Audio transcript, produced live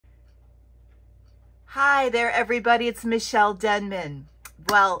Hi there, everybody. It's Michele Denman.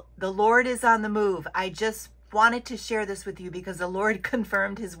 Well, the Lord is on the move. I just wanted to share this with you because the Lord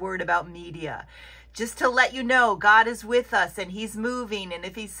confirmed his word about media. Just to let you know, God is with us and he's moving. And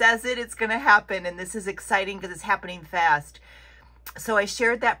if he says it, it's going to happen. And this is exciting because it's happening fast. So I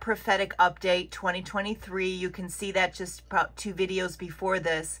shared that prophetic update 2023. You can see that just about 2 videos before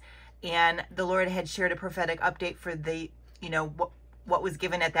this. And the Lord had shared a prophetic update for the, what was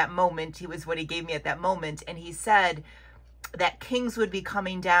given at that moment. He was what he gave me at that moment. And he said that kings would be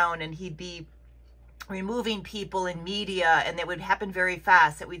coming down and he'd be removing people in media, and that would happen very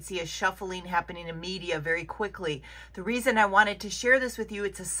fast, that we'd see a shuffling happening in media very quickly. The reason I wanted to share this with you,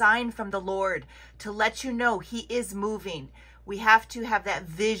 it's a sign from the Lord to let you know he is moving. We have to have that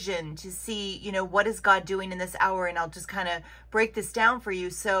vision to see, what is God doing in this hour? And I'll just kind of break this down for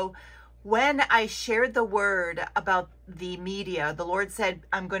you. So when I shared the word about the media, the Lord said,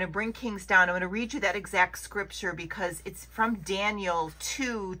 I'm going to bring kings down. I'm going to read you that exact scripture because it's from Daniel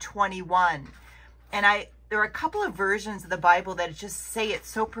 2:21. And there are a couple of versions of the Bible that just say it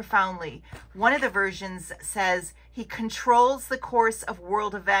so profoundly. One of the versions says, he controls the course of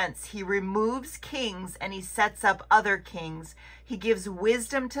world events. He removes kings and he sets up other kings. He gives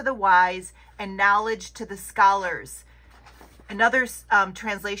wisdom to the wise and knowledge to the scholars. Another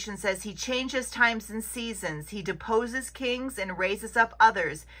translation says, he changes times and seasons. He deposes kings and raises up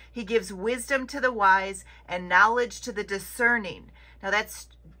others. He gives wisdom to the wise and knowledge to the discerning. Now that's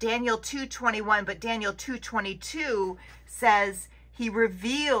Daniel 2:21, but Daniel 2:22 says, he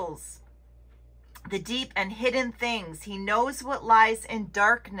reveals the deep and hidden things. He knows what lies in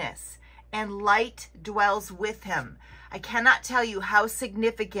darkness, and light dwells with him. I cannot tell you how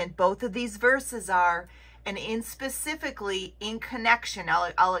significant both of these verses are, and specifically in connection.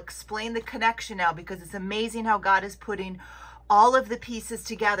 I'll explain the connection now because it's amazing how God is putting all of the pieces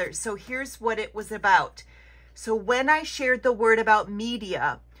together. So here's what it was about. So when I shared the word about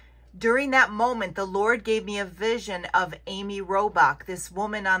media, during that moment, the Lord gave me a vision of Amy Robach, this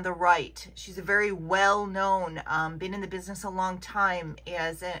woman on the right. She's a very well-known, been in the business a long time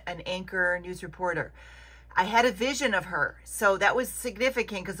as an anchor, news reporter. I had a vision of her. So that was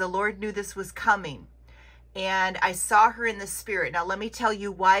significant because the Lord knew this was coming. And I saw her in the spirit. Now, let me tell you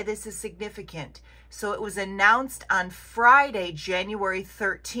why this is significant. So it was announced on Friday, January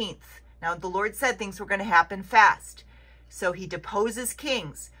 13th. Now, the Lord said things were going to happen fast. So he deposes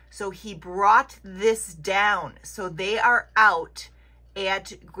kings. So he brought this down. So they are out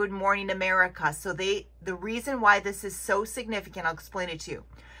at Good Morning America. So the reason why this is so significant, I'll explain it to you.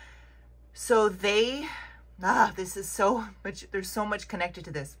 So this is so much, there's so much connected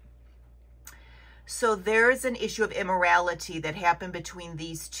to this. So there's an issue of immorality that happened between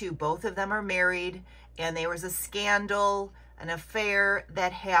these two. Both of them are married, and there was a scandal, an affair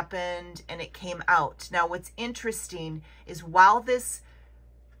that happened, and it came out. Now, what's interesting is while this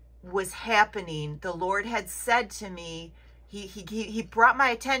was happening, the Lord had said to me, he brought my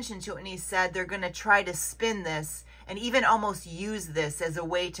attention to it, and he said, they're going to try to spin this and even almost use this as a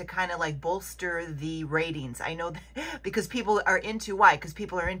way to kind of like bolster the ratings. I know that because people are into, why? Because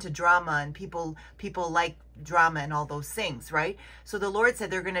people are into drama, and people like drama and all those things, right? So the Lord said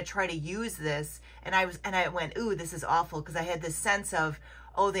they're going to try to use this. And I went, ooh, this is awful, because I had this sense of,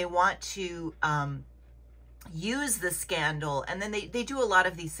 oh, they want to use the scandal. And then they do a lot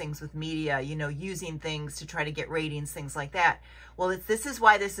of these things with media, using things to try to get ratings, things like that. Well, this is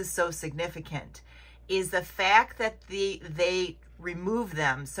why this is so significant, is the fact that they remove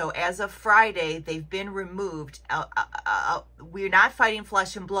them. So as of Friday, they've been removed. We're not fighting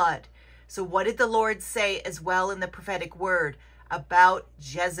flesh and blood. So what did the Lord say as well in the prophetic word about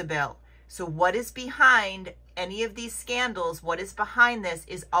Jezebel? So what is behind any of these scandals, what is behind this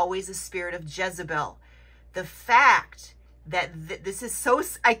is always a spirit of Jezebel. The fact that this is so,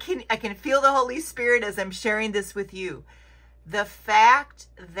 I can feel the Holy Spirit as I'm sharing this with you. The fact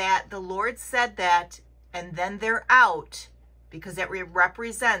that the Lord said that, and then they're out, because that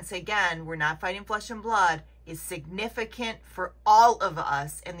represents, again, we're not fighting flesh and blood, is significant for all of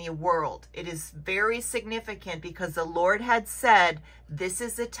us in the world. It is very significant because the Lord had said, this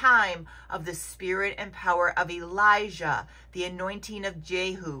is the time of the spirit and power of Elijah, the anointing of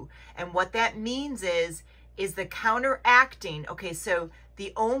Jehu. And what that means is the counteracting. Okay, so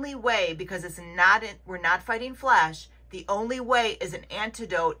the only way, because we're not fighting flesh, the only way is an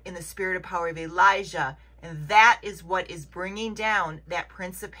antidote in the spirit of power of Elijah. And that is what is bringing down that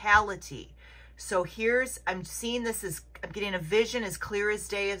principality. So I'm seeing this I'm getting a vision as clear as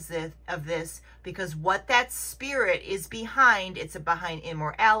day of this, because what that spirit is behind, it's behind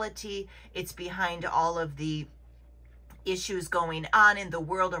immorality. It's behind all of the issues going on in the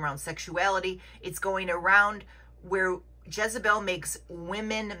world around sexuality. It's going around where Jezebel makes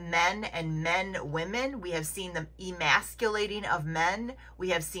women men and men women. We have seen the emasculating of men. We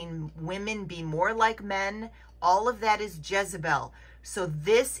have seen women be more like men. All of that is Jezebel. So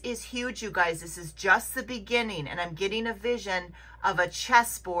this is huge, you guys. This is just the beginning. And I'm getting a vision of a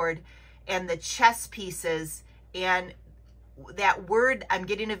chessboard and the chess pieces. And that word I'm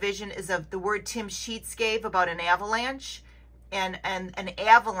getting a vision is of the word Tim Sheets gave about an avalanche. And an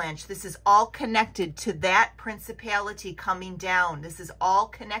avalanche, this is all connected to that principality coming down. This is all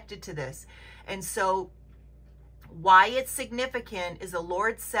connected to this. And so why it's significant is the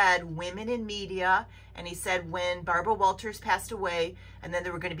Lord said women in media, and he said when Barbara Walters passed away, and then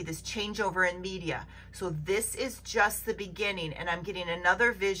there were going to be this changeover in media. So this is just the beginning, and I'm getting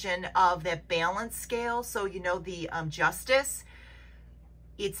another vision of that balance scale. So you know the justice,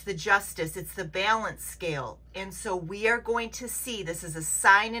 it's the justice, it's the balance scale. And so we are going to see, this is a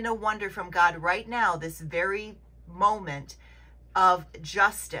sign and a wonder from God right now, this very moment of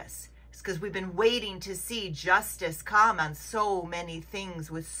justice. It's because we've been waiting to see justice come on so many things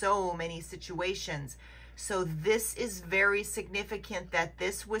with so many situations. So this is very significant that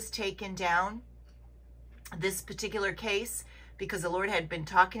this was taken down, this particular case, because the Lord had been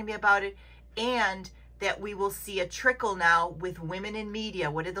talking to me about it, and that we will see a trickle now with women in media.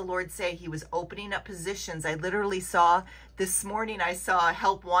 What did the Lord say? He was opening up positions. I literally saw this morning, I saw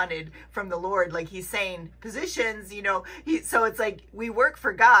help wanted from the Lord. Like he's saying positions, you know, so it's like we work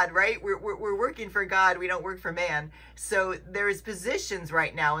for God, right? We're working for God. We don't work for man. So there's positions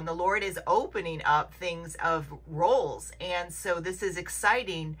right now, and the Lord is opening up things of roles. And so this is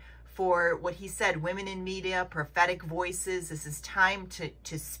exciting for what he said, women in media, prophetic voices. This is time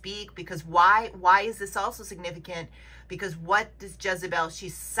to speak. Because why is this also significant? Because what does Jezebel? She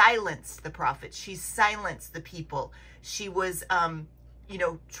silenced the prophets. She silenced the people. She was, you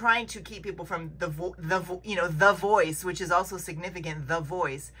know, trying to keep people from the voice, which is also significant. The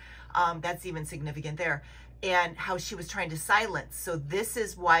voice, that's even significant there. And how she was trying to silence. So this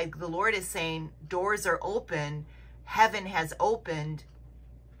is why the Lord is saying doors are open, heaven has opened,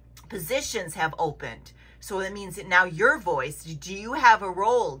 positions have opened. So that means that now your voice, do you have a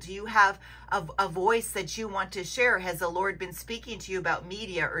role? Do you have a voice that you want to share? Has the Lord been speaking to you about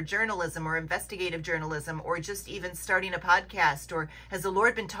media or journalism or investigative journalism, or just even starting a podcast? Or has the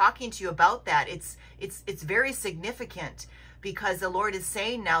Lord been talking to you about that? It's very significant, because the Lord is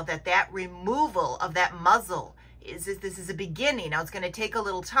saying now that that removal of that muzzle this is a beginning. Now it's going to take a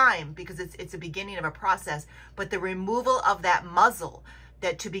little time because it's a beginning of a process, but the removal of that muzzle,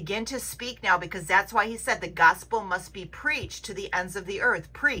 that to begin to speak now, because that's why he said the gospel must be preached to the ends of the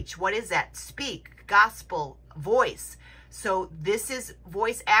earth. Preach. What is that? Speak. Gospel. Voice. So this is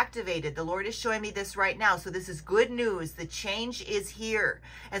voice activated. The Lord is showing me this right now. So this is good news. The change is here.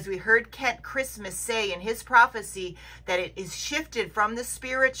 As we heard Kent Christmas say in his prophecy, that it is shifted from the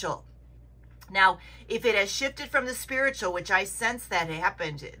spiritual. Now, if it has shifted from the spiritual, which I sense that it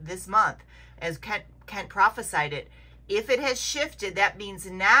happened this month, as Kent prophesied it, if it has shifted, that means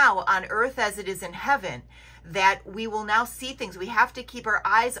now on earth as it is in heaven, that we will now see things. We have to keep our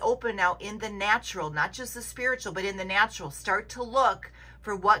eyes open now in the natural, not just the spiritual, but in the natural. Start to look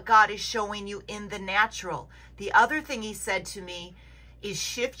for what God is showing you in the natural. The other thing he said to me is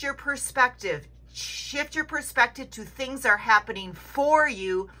shift your perspective. Shift your perspective to things are happening for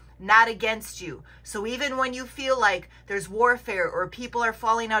you, not against you. So even when you feel like there's warfare or people are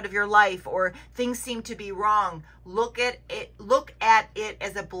falling out of your life or things seem to be wrong, look at it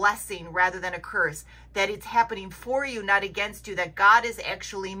as a blessing rather than a curse, that it's happening for you, not against you, that God is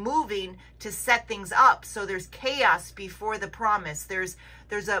actually moving to set things up. So there's chaos before the promise. There's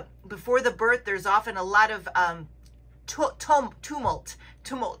before the birth, there's often a lot of tumult.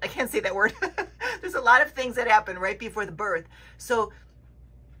 I can't say that word. There's a lot of things that happen right before the birth. So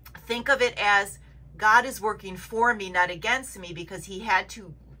think of it as God is working for me, not against me, because he had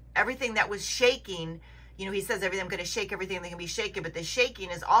to, everything that was shaking, you know, he says everything, I'm going to shake everything that can be shaken, but the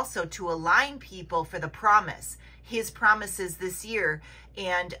shaking is also to align people for the promise, his promises this year,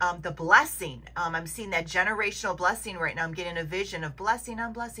 and the blessing. I'm seeing that generational blessing right now. I'm getting a vision of blessing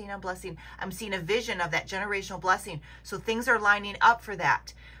on blessing on blessing. I'm seeing a vision of that generational blessing. So things are lining up for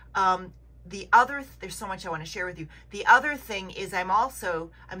that. There's so much I want to share with you. The other thing is I'm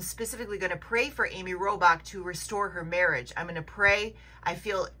specifically going to pray for Amy Robach to restore her marriage. I'm going to pray. I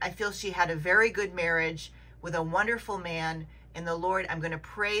feel she had a very good marriage with a wonderful man in the Lord. I'm going to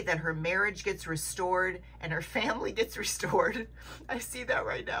pray that her marriage gets restored and her family gets restored. I see that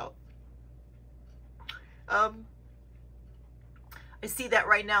right now. I see that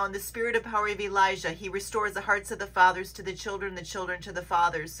right now in the spirit of power of Elijah. He restores the hearts of the fathers to the children to the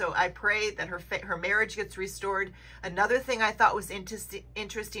fathers. So I pray that her marriage gets restored. Another thing I thought was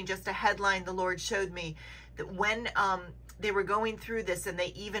interesting, just a headline the Lord showed me, that when they were going through this, and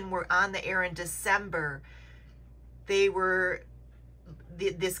they even were on the air in December, they were,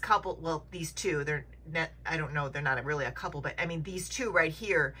 this couple, well, these two, they're not, I don't know, they're not really a couple, but I mean, these two right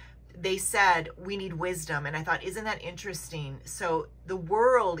here, they said, we need wisdom. And I thought, isn't that interesting? So the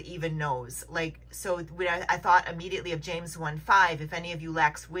world even knows, like, so I thought immediately of James 1:5, if any of you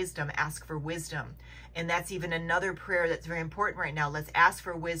lacks wisdom, ask for wisdom. And that's even another prayer that's very important right now. Let's ask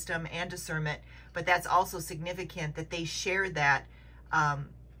for wisdom and discernment. But that's also significant that they shared that on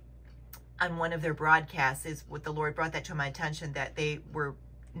one of their broadcasts, is what the Lord brought that to my attention, that they were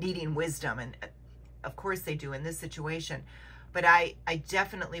needing wisdom. And of course they do in this situation. But I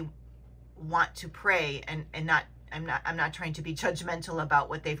definitely want to pray, and I'm not trying to be judgmental about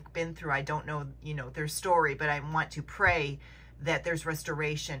what they've been through. I don't know, their story, but I want to pray that there's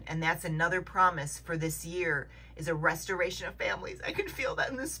restoration. And that's another promise for this year, is a restoration of families. I can feel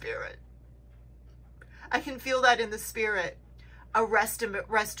that in the spirit. I can feel that in the spirit. A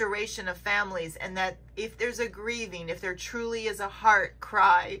restoration of families, and that if there's a grieving, if there truly is a heart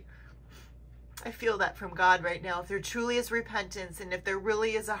cry, I feel that from God right now. If there truly is repentance, and if there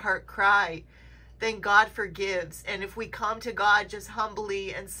really is a heart cry, then God forgives. And if we come to God just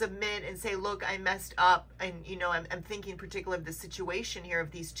humbly and submit and say, look, I messed up. And, I'm thinking particularly of the situation here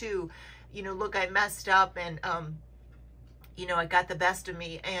of these two, look, I messed up, and, it got the best of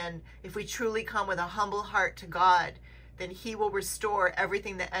me. And if we truly come with a humble heart to God, then he will restore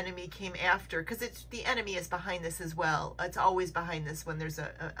everything the enemy came after. Because the enemy is behind this as well. It's always behind this when there's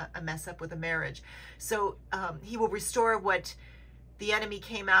a mess up with a marriage. So he will restore what the enemy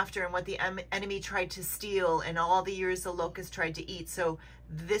came after, and what the enemy tried to steal, and all the years the locust tried to eat. So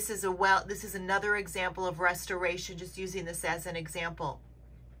this is another example of restoration, just using this as an example.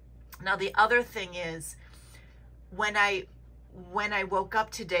 Now the other thing is, when I woke up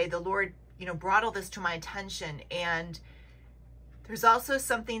today, the Lord brought all this to my attention. And there's also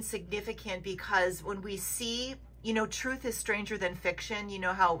something significant, because when we see, truth is stranger than fiction,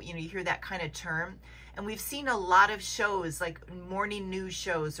 how, you hear that kind of term. And we've seen a lot of shows, like morning news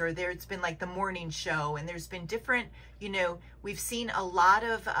shows, or it's been like the morning show, and there's been different, we've seen a lot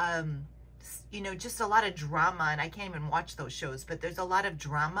of, just a lot of drama, and I can't even watch those shows, but there's a lot of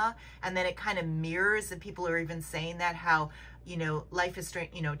drama, and then it kind of mirrors, and people are even saying that, how, life is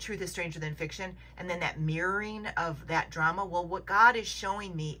strange, truth is stranger than fiction, and then that mirroring of that drama. Well, what God is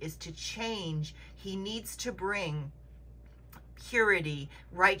showing me is to change. He needs to bring purity,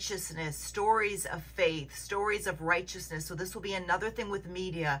 righteousness, stories of faith, stories of righteousness. So this will be another thing with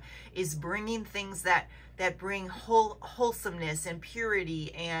media, is bringing things that bring wholesomeness and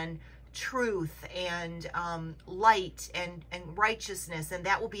purity and truth and light and righteousness. And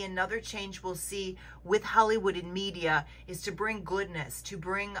that will be another change we'll see with Hollywood and media, is to bring goodness, to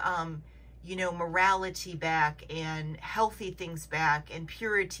bring morality back, and healthy things back, and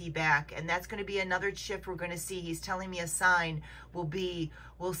purity back. And that's going to be another shift we're going to see. He's telling me a sign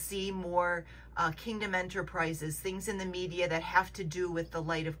we'll see more kingdom enterprises, things in the media that have to do with the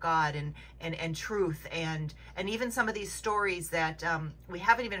light of God and truth, and even some of these stories that we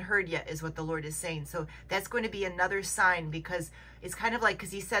haven't even heard yet, is what the Lord is saying. So that's going to be another sign, because it's kind of like,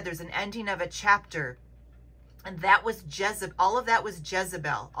 because he said there's an ending of a chapter, and that was Jezebel. All of that was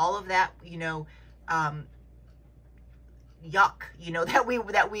Jezebel. All of that, yuck,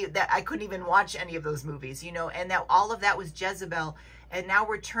 that I couldn't even watch any of those movies, and that all of that was Jezebel. And now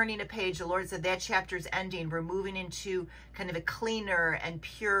we're turning a page. The Lord said that chapter's ending. We're moving into kind of a cleaner and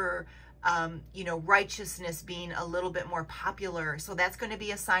pure, righteousness being a little bit more popular. So that's going to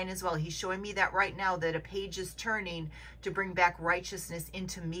be a sign as well. He's showing me that right now, that a page is turning to bring back righteousness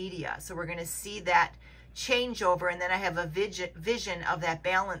into media. So we're going to see that changeover. And then I have a vision of that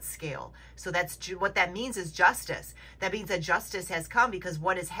balance scale. So that's what that means, is justice. That means that justice has come, because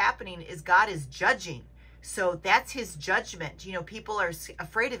what is happening is God is judging. So that's his judgment. People are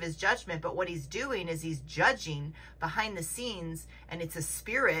afraid of his judgment, but what he's doing is he's judging behind the scenes, and it's a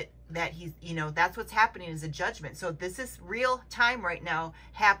spirit that he's, that's what's happening, is a judgment. So this is real time right now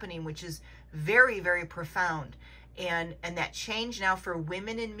happening, which is very, very profound. And that change now for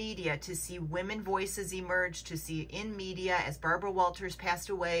women in media, to see women voices emerge, to see in media, as Barbara Walters passed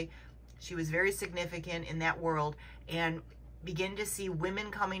away, she was very significant in that world, and begin to see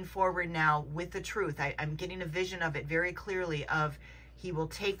women coming forward now with the truth. I'm getting a vision of it very clearly, of he will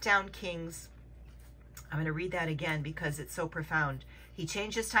take down kings. I'm going to read that again because it's so profound. He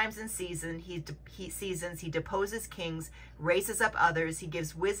changes times and seasons. He deposes kings, raises up others. He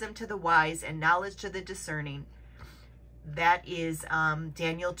gives wisdom to the wise and knowledge to the discerning. That is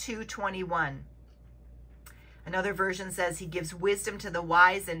Daniel 2:21. Another version says he gives wisdom to the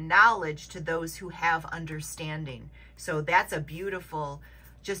wise and knowledge to those who have understanding. So that's a beautiful,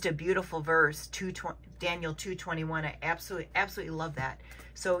 just a beautiful verse, Daniel 2:21. I absolutely love that.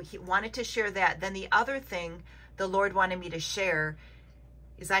 So he wanted to share that. Then the other thing the Lord wanted me to share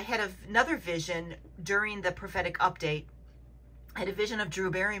is I had another vision during the prophetic update. I had a vision of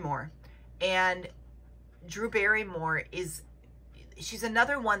Drew Barrymore. And Drew Barrymore she's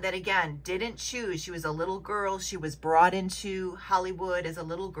another one that, again, didn't choose. She was a little girl. She was brought into Hollywood as a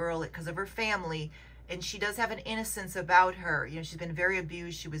little girl because of her family. And she does have an innocence about her. You know, she's been very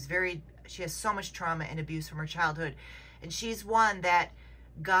abused. She has so much trauma and abuse from her childhood. And she's one that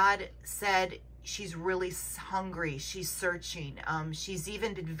God said she's really hungry. She's searching. She's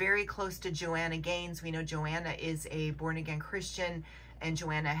even been very close to Joanna Gaines. We know Joanna is a born-again Christian, and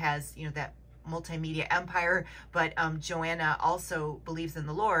Joanna has, you know, that multimedia empire, but Joanna also believes in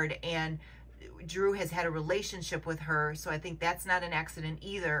the Lord, and Drew has had a relationship with her, so I think that's not an accident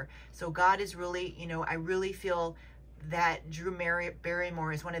either. So God is really, you know, I really feel that Drew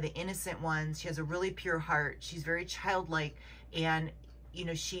Barrymore is one of the innocent ones. She has a really pure heart. She's very childlike, and you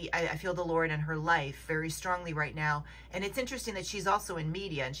know, I feel the Lord in her life very strongly right now. And it's interesting that she's also in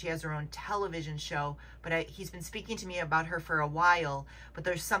media, and she has her own television show, but he's been speaking to me about her for a while. But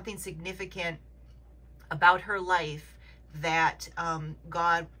there's something significant about her life that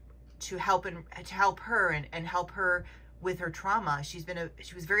God, to help her and help her with her trauma. She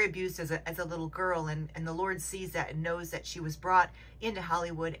was very abused as a little girl, and the Lord sees that and knows that she was brought into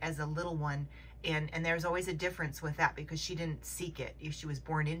Hollywood as a little one. And there's always a difference with that because she didn't seek it. She was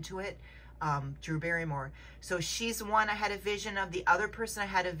born into it, Drew Barrymore. So she's one I had a vision of. The other person I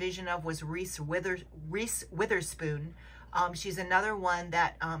had a vision of was Reese Witherspoon. She's another one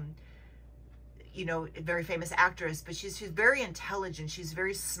that, you know, a very famous actress, but she's very intelligent. She's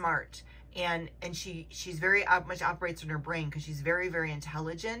very smart. And she's very much operates in her brain because she's very, very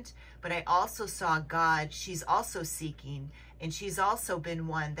intelligent. But I also saw God. She's also seeking, and she's also been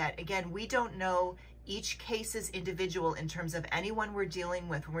one that, again, we don't know. Each case is individual in terms of anyone we're dealing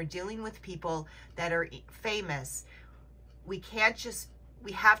with. When we're dealing with people that are famous, we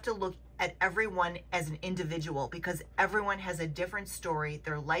have to look at everyone as an individual because everyone has a different story.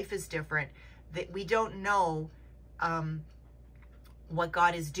 Their life is different. That we don't know what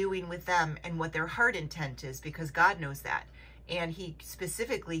God is doing with them and what their heart intent is, because God knows that. And he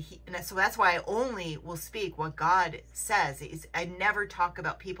specifically, and so that's why I only will speak what God says. I never talk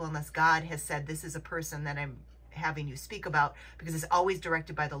about people unless God has said, this is a person that I'm having you speak about, because it's always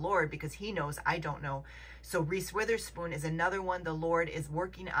directed by the Lord, because he knows I don't know. So Reese Witherspoon is another one the Lord is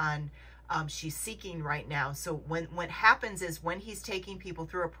working on. She's seeking right now. So what happens is when he's taking people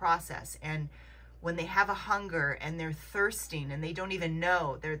through a process, and when they have a hunger and they're thirsting and they don't even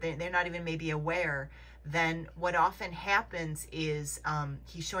know, they're not even maybe aware, then what often happens is,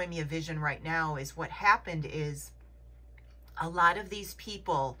 he's showing me a vision right now, is what happened is a lot of these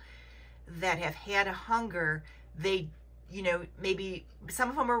people that have had a hunger, they, you know, maybe some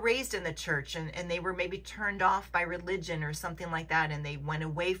of them were raised in the church and they were maybe turned off by religion or something like that, and they went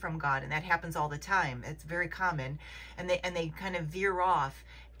away from God, and that happens all the time. It's very common, and they kind of veer off.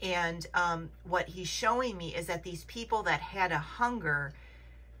 And what he's showing me is that these people that had a hunger,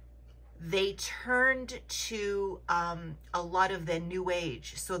 they turned to a lot of the New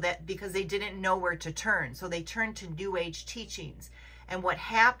Age, so that because they didn't know where to turn, so they turned to New Age teachings. And what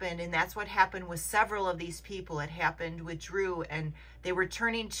happened, and that's what happened with several of these people, it happened with Drew, and they were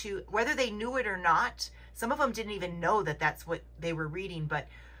turning to, whether they knew it or not, some of them didn't even know that that's what they were reading, but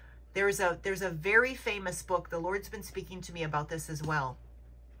there's a very famous book, the Lord's been speaking to me about this as well.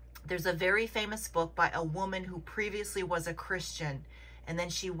 There's a very famous book by a woman who previously was a Christian, and then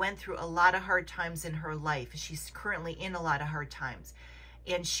she went through a lot of hard times in her life. She's currently in a lot of hard times.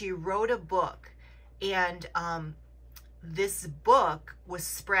 And she wrote a book, and this book was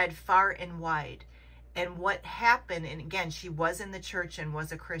spread far and wide. And what happened, and again, she was in the church and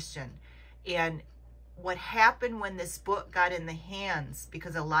was a Christian. And what happened when this book got in the hands,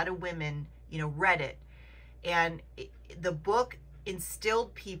 because a lot of women, you know, read it, and the book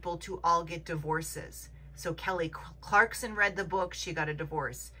instilled people to all get divorces. So Kelly Clarkson read the book, she got a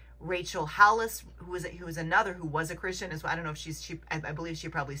divorce. Rachel Hollis, who was another who was a Christian as well. I don't know if I believe she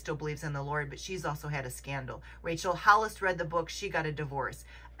probably still believes in the Lord, but she's also had a scandal. Rachel Hollis read the book, she got a divorce.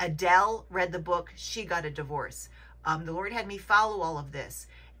 Adele read the book, she got a divorce. The Lord had me follow all of this.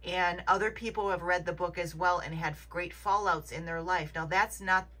 And other people have read the book as well and had great fallouts in their life. Now, that's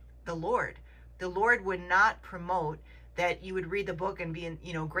not the Lord. The Lord would not promote that you would read the book and be,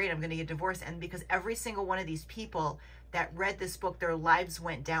 great, I'm going to get divorced. And because every single one of these people that read this book, their lives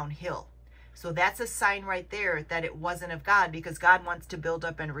went downhill. So that's a sign right there that it wasn't of God, because God wants to build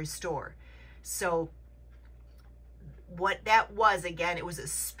up and restore. So what that was, again, it was a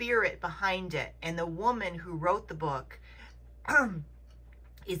spirit behind it. And the woman who wrote the book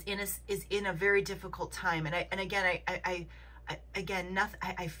is in a very difficult time. And I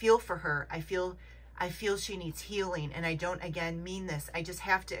feel for her. I feel she needs healing. And I don't, again, mean this. I just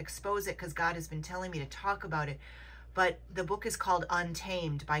have to expose it because God has been telling me to talk about it. But the book is called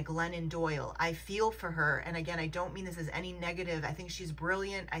Untamed by Glennon Doyle. I feel for her. And again, I don't mean this as any negative. I think she's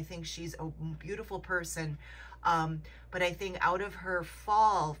brilliant. I think she's a beautiful person. But I think out of her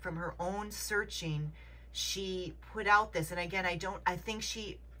fall from her own searching, she put out this. And again, I think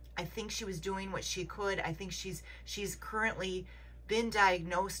she was doing what she could. I think she's currently been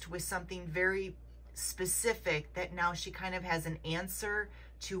diagnosed with something very specific that now she kind of has an answer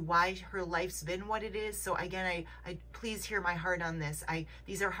to why her life's been what it is. So again, I please hear my heart on this.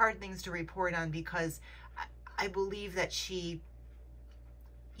 These are hard things to report on because I believe that she,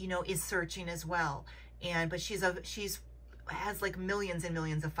 is searching as well. But she's has like millions and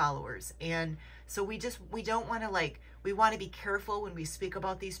millions of followers. And so we don't want to we want to be careful when we speak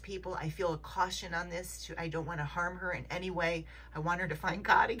about these people. I feel a caution on this. I don't want to harm her in any way. I want her to find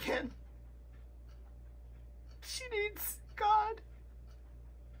God again. She needs God.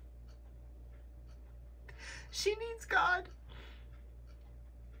 She needs God.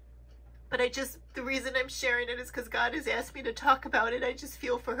 But the reason I'm sharing it is because God has asked me to talk about it. I just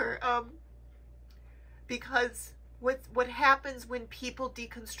feel for her. Because what happens when people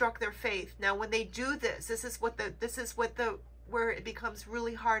deconstruct their faith? Now, when they do this, where it becomes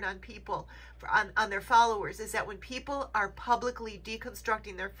really hard on people, on their followers, is that when people are publicly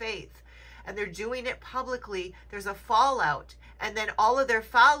deconstructing their faith, and they're doing it publicly, there's a fallout. And then all of their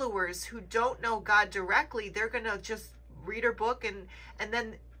followers who don't know God directly, they're going to just read her book. And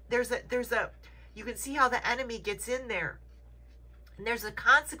then you can see how the enemy gets in there. And there's a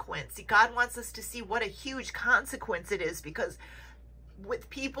consequence. See, God wants us to see what a huge consequence it is, because with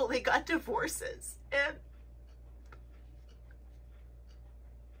people, they got divorces.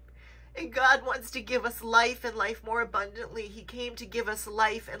 And God wants to give us life and life more abundantly. He came to give us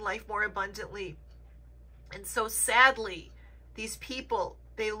life and life more abundantly. And so sadly, these people,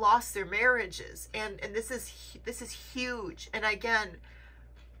 they lost their marriages. And this is huge. And again,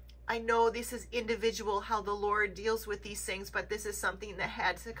 I know this is individual how the Lord deals with these things, but this is something that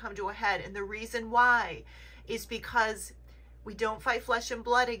had to come to a head. And the reason why is because we don't fight flesh and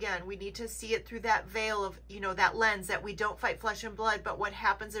blood again. We need to see it through that veil of, that lens that we don't fight flesh and blood. But what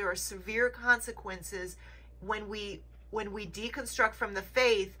happens, there are severe consequences when we deconstruct from the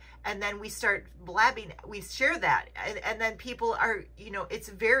faith, and then we start blabbing, we share that. And then people are, it's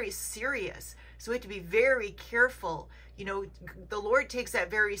very serious. So we have to be very careful. The Lord takes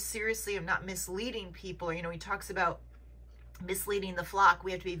that very seriously of not misleading people. Or, he talks about misleading the flock.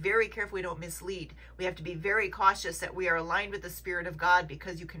 We have to be very careful we don't mislead. We have to be very cautious that we are aligned with the Spirit of God,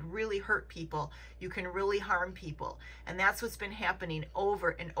 because you can really hurt people. You can really harm people. And that's what's been happening over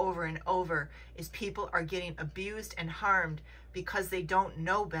and over and over, is people are getting abused and harmed because they don't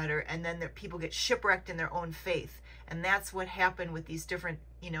know better. And then people get shipwrecked in their own faith. And that's what happened with these different,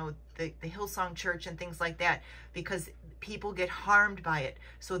 the Hillsong Church and things like that, because people get harmed by it.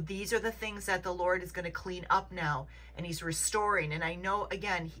 So these are the things that the Lord is going to clean up now, and he's restoring. And I know,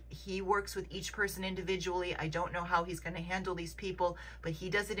 again, he works with each person individually. I don't know how he's going to handle these people, but he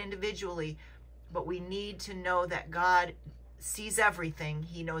does it individually. But we need to know that God sees everything.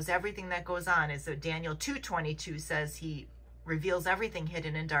 He knows everything that goes on. As Daniel 2:22 says, he reveals everything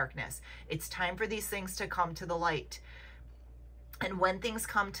hidden in darkness. It's time for these things to come to the light. And when things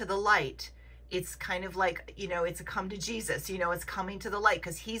come to the light, it's kind of like, it's a come to Jesus, it's coming to the light,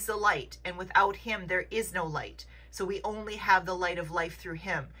 because he's the light. And without him, there is no light. So we only have the light of life through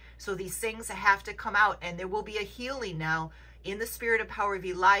him. So these things have to come out, and there will be a healing now in the spirit of power of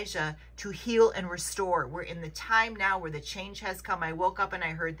Elijah to heal and restore. We're in the time now where the change has come. I woke up and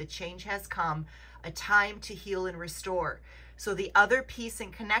I heard the change has come, a time to heal and restore. So the other piece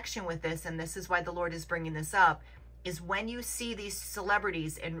in connection with this, and this is why the Lord is bringing this up, is when you see these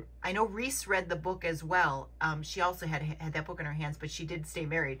celebrities, and I know Reese read the book as well. She also had that book in her hands, but she did stay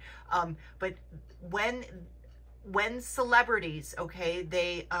married. But when celebrities,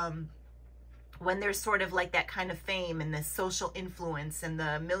 okay, when there's sort of like that kind of fame and the social influence and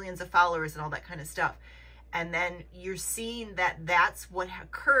the millions of followers and all that kind of stuff, And then you're seeing that that's what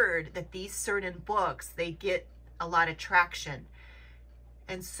occurred, that these certain books, they get a lot of traction.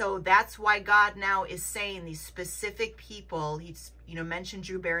 And so that's why God now is saying these specific people, he's, you know, mentioned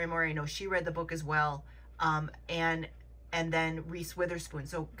Drew Barrymore. I know she read the book as well. And then Reese Witherspoon.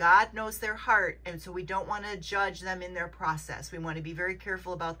 So God knows their heart. And so we don't want to judge them in their process. We want to be very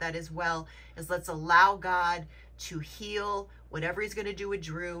careful about that as well, as let's allow God to heal whatever he's going to do with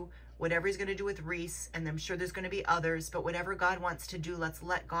Drew, whatever he's going to do with Reese, and I'm sure there's going to be others, but whatever God wants to do, let's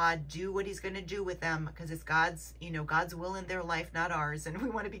let God do what he's going to do with them, because it's God's, you know, God's will in their life, not ours. And we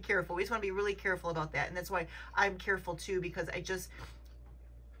want to be careful. We just want to be really careful about that. And that's why I'm careful too, because I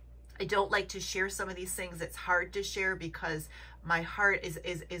don't like to share some of these things. It's hard to share because my heart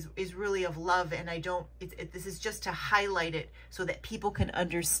is really of love, and I don't, this is just to highlight it so that people can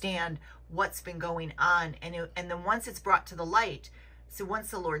understand what's been going on. And then once it's brought to the light, so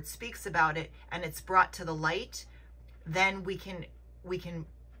once the Lord speaks about it and it's brought to the light, then we can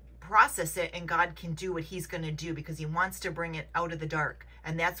process it, and God can do what he's going to do, because he wants to bring it out of the dark.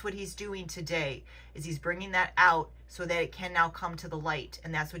 And that's what he's doing today, is he's bringing that out so that it can now come to the light.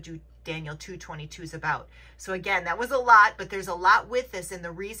 And that's what Daniel 2:22 is about. So again, that was a lot, but there's a lot with this. And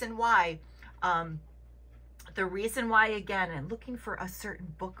the reason why, again, I'm looking for a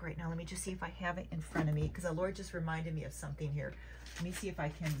certain book right now. Let me just see if I have it in front of me, because the Lord just reminded me of something here. Let me see if I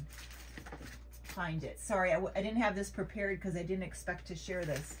can find it. Sorry, I didn't have this prepared because I didn't expect to share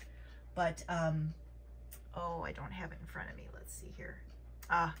this. But, oh, I don't have it in front of me. Let's see here.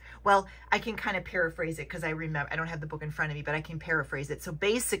 Well, I can kind of paraphrase it because I remember, I don't have the book in front of me, but I can paraphrase it. So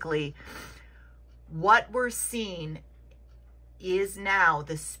basically, what we're seeing is now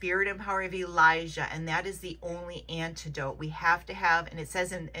the spirit and power of Elijah, and that is the only antidote we have to have. And it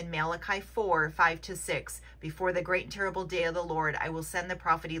says in Malachi 4:5-6, before the great and terrible day of the Lord, I will send the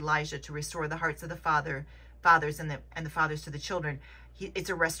prophet Elijah to restore the hearts of the fathers and the fathers to the children.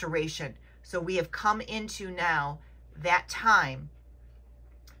 It's a restoration. So we have come into now that time,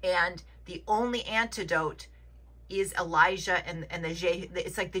 and the only antidote is Elijah and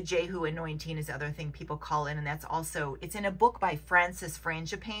it's like the Jehu anointing is the other thing people call it. And that's also, it's in a book by Francis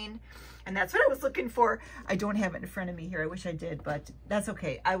Frangipane. And that's what I was looking for. I don't have it in front of me here. I wish I did, but that's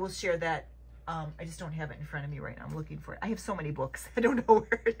okay. I will share that. I just don't have it in front of me right now. I'm looking for it. I have so many books. I don't know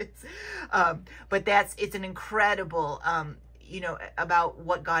where it is. But it's an incredible, you know, about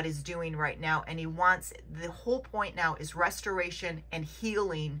what God is doing right now. And he wants, the whole point now is restoration and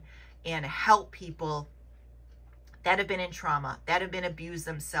healing, and help people that have been in trauma, that have been abused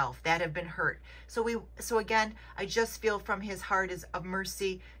themselves, that have been hurt. So again, I just feel from his heart is of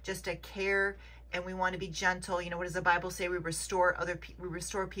mercy, just a care, and we want to be gentle. You know, what does the Bible say? We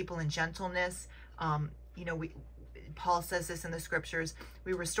restore people in gentleness. You know, Paul says this in the scriptures,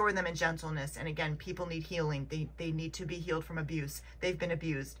 we restore them in gentleness. And again, people need healing. They need to be healed from abuse. They've been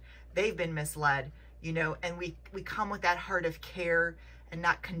abused. They've been misled, you know, and we come with that heart of care and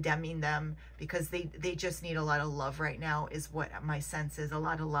not condemning them, because they just need a lot of love right now, is what my sense is, a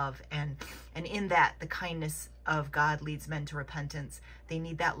lot of love. And in that, the kindness of God leads men to repentance. They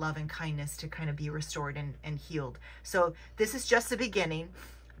need that love and kindness to kind of be restored and healed. So this is just the beginning.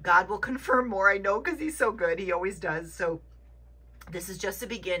 God will confirm more, I know, because he's so good. He always does. So this is just the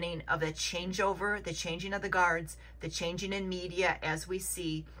beginning of the changeover, the changing of the guards, the changing in media as we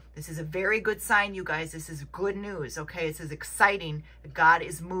see. This is a very good sign, you guys. This is good news, okay? This is exciting. God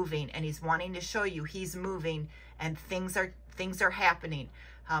is moving, and he's wanting to show you he's moving, and things are happening.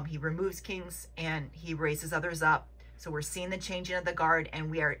 He removes kings, and he raises others up. So we're seeing the changing of the guard, and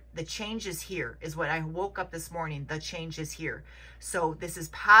the change is here, is what I woke up this morning. The change is here. So this is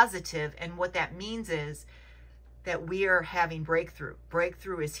positive, and what that means is that we are having breakthrough.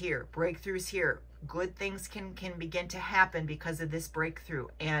 Breakthrough is here. Breakthrough is here. Good things can begin to happen because of this breakthrough.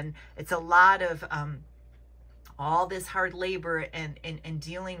 And it's a lot of all this hard labor and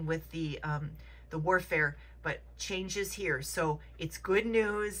dealing with the warfare, but change is here. So it's good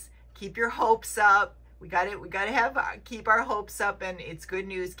news. Keep your hopes up. We got to keep our hopes up, and it's good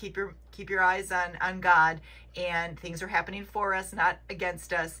news. Keep your eyes on God, and things are happening for us, not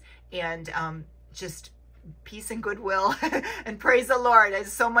against us. And just peace and goodwill and praise the Lord.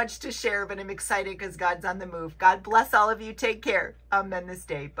 There's so much to share, but I'm excited because God's on the move. God bless all of you. Take care. Amen this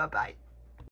day. Bye-bye.